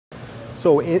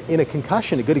So in a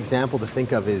concussion, a good example to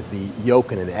think of is the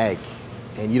yolk in an egg.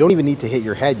 And you don't even need to hit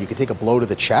your head. You could take a blow to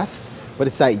the chest, but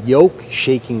it's that yolk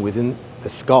shaking within the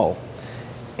skull.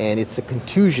 And it's a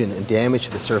contusion and damage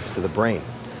to the surface of the brain.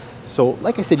 So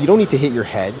like I said, you don't need to hit your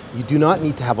head. You do not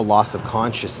need to have a loss of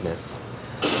consciousness.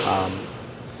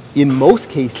 In most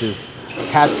cases,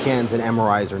 CAT scans and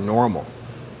MRIs are normal,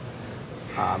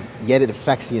 yet it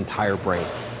affects the entire brain.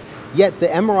 Yet the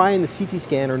MRI and the CT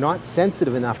scan are not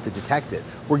sensitive enough to detect it.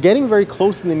 We're getting very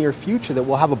close in the near future that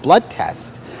we'll have a blood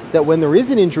test that when there is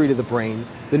an injury to the brain,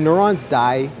 the neurons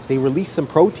die, they release some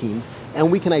proteins, and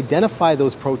we can identify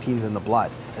those proteins in the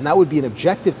blood. And that would be an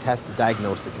objective test to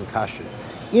diagnose a concussion.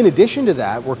 In addition to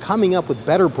that, we're coming up with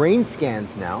better brain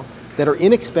scans now that are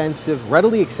inexpensive,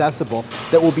 readily accessible,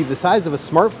 that will be the size of a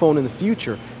smartphone in the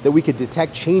future, that we could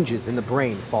detect changes in the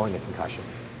brain following a concussion.